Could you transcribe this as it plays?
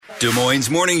Des Moines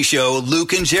Morning Show,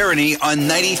 Luke and Jeremy on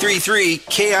 93.3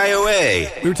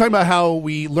 KIOA. We were talking about how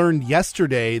we learned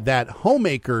yesterday that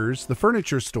Homemakers, the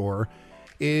furniture store,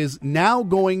 is now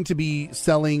going to be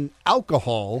selling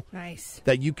alcohol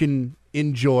that you can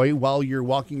enjoy while you're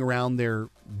walking around their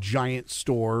giant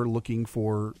store looking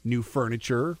for new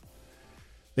furniture.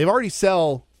 They've already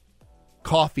sell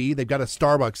coffee. They've got a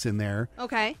Starbucks in there.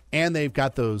 Okay. And they've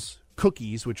got those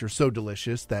cookies, which are so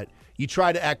delicious that you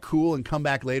try to act cool and come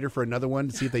back later for another one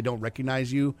to see if they don't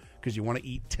recognize you because you want to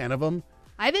eat 10 of them.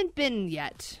 I haven't been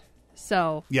yet,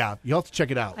 so... Yeah, you'll have to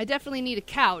check it out. I definitely need a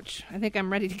couch. I think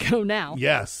I'm ready to go now.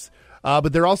 Yes.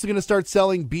 But they're also going to start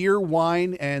selling beer,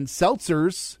 wine, and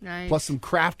seltzers, plus some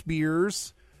craft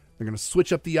beers. They're going to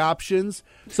switch up the options.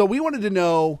 So we wanted to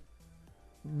know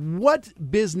what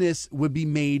business would be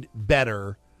made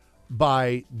better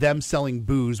by them selling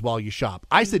booze while you shop.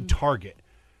 I said Target,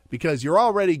 because you're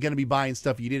already going to be buying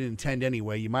stuff you didn't intend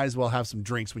anyway. You might as well have some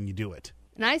drinks when you do it.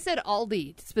 And I said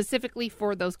Aldi, specifically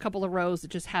for those couple of rows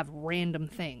that just have random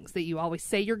things that you always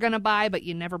say you're going to buy, but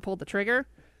you never pull the trigger.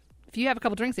 If you have a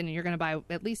couple drinks in it, you're going to buy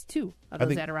at least 2 of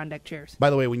those Adirondack chairs. By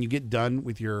the way, when you get done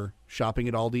with your shopping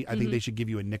at Aldi, I think they should give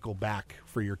you a nickel back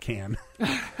for your can.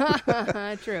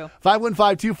 True.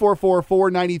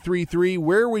 515-244-4933.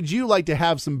 Where would you like to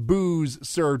have some booze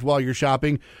served while you're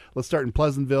shopping? Let's start in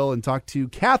Pleasantville and talk to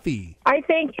Kathy. I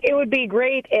think it would be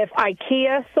great if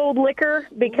IKEA sold liquor,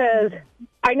 because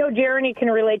I know Jeremy can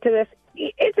relate to this.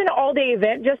 It's an all-day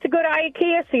event just to go to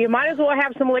IKEA, so you might as well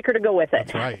have some liquor to go with it.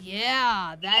 That's right.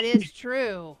 Yeah, that is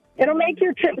true. It'll make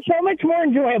your trip so much more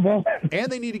enjoyable.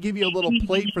 And they need to give you a little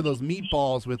plate for those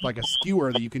meatballs with like a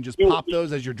skewer that you can just pop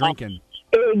those as you're drinking.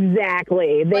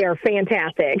 Exactly. They are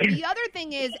fantastic. The other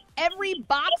thing is every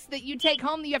box that you take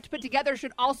home that you have to put together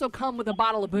should also come with a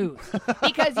bottle of booze,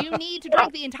 because you need to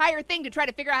drink the entire thing to try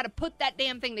to figure out how to put that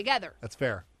damn thing together. That's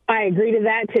fair. I agree to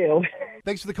that, too.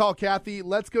 Thanks for the call, Kathy.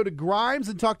 Let's go to Grimes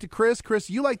and talk to Chris. Chris,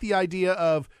 you like the idea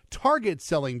of Target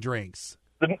selling drinks.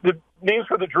 The names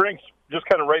for the drinks just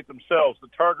kind of write themselves. The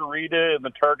Targarita and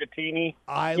the Targetini.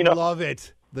 I love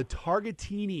it. The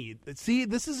Targetini. See,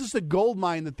 this is just a gold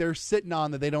mine that they're sitting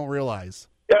on that they don't realize.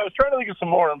 Yeah, I was trying to think of some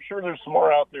more. I'm sure there's some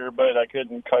more out there, but I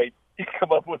couldn't quite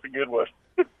come up with a good one.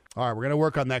 All right, we're going to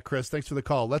work on that, Chris. Thanks for the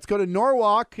call. Let's go to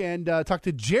Norwalk and talk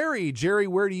to Jerry. Jerry,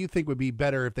 where do you think would be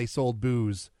better if they sold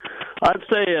booze? I'd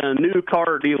say a new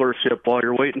car dealership while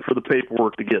you're waiting for the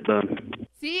paperwork to get done.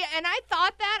 See, and I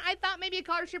thought maybe a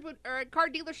car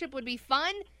dealership would be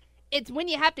fun. It's when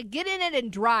you have to get in it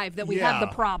and drive that we have the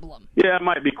problem. Yeah, it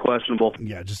might be questionable.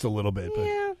 Yeah, just a little bit.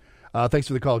 Yeah. But, thanks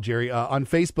for the call, Jerry. On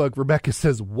Facebook, Rebecca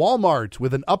says Walmart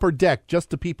with an upper deck just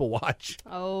to people watch.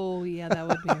 Oh, yeah, that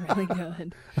would be really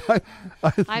good.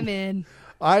 I'm in.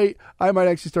 I might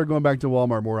actually start going back to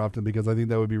Walmart more often because I think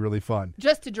that would be really fun.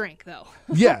 Just to drink, though.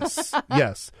 Yes,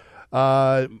 yes.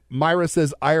 Myra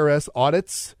says IRS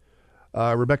audits.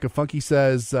 Rebecca Funky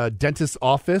says dentist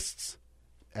office.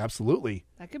 Absolutely.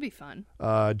 That could be fun.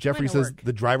 Jeffrey says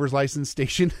the driver's license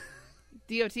station.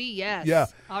 DOT, yes. Yeah.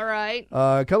 All right.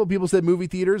 A couple of people said movie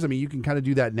theaters. I mean, you can kind of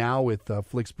do that now with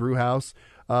Flicks Brewhouse.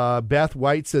 Beth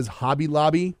White says Hobby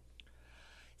Lobby.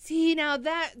 See, now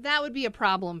that would be a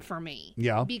problem for me.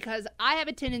 Yeah. Because I have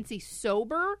a tendency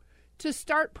sober to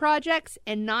start projects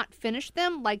and not finish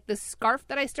them, like the scarf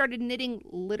that I started knitting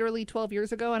literally 12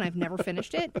 years ago and I've never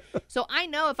finished it. So I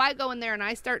know if I go in there and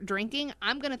I start drinking,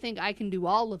 I'm going to think I can do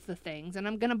all of the things and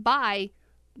I'm going to buy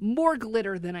more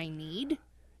glitter than I need.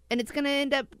 And it's going to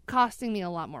end up costing me a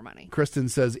lot more money. Kristen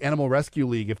says Animal Rescue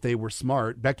League, if they were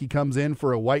smart. Becky comes in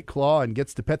for a White Claw and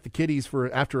gets to pet the kitties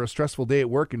after a stressful day at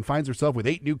work and finds herself with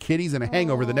 8 new kitties and a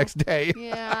hangover the next day.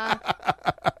 Yeah.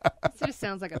 This just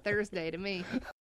sounds like a Thursday to me.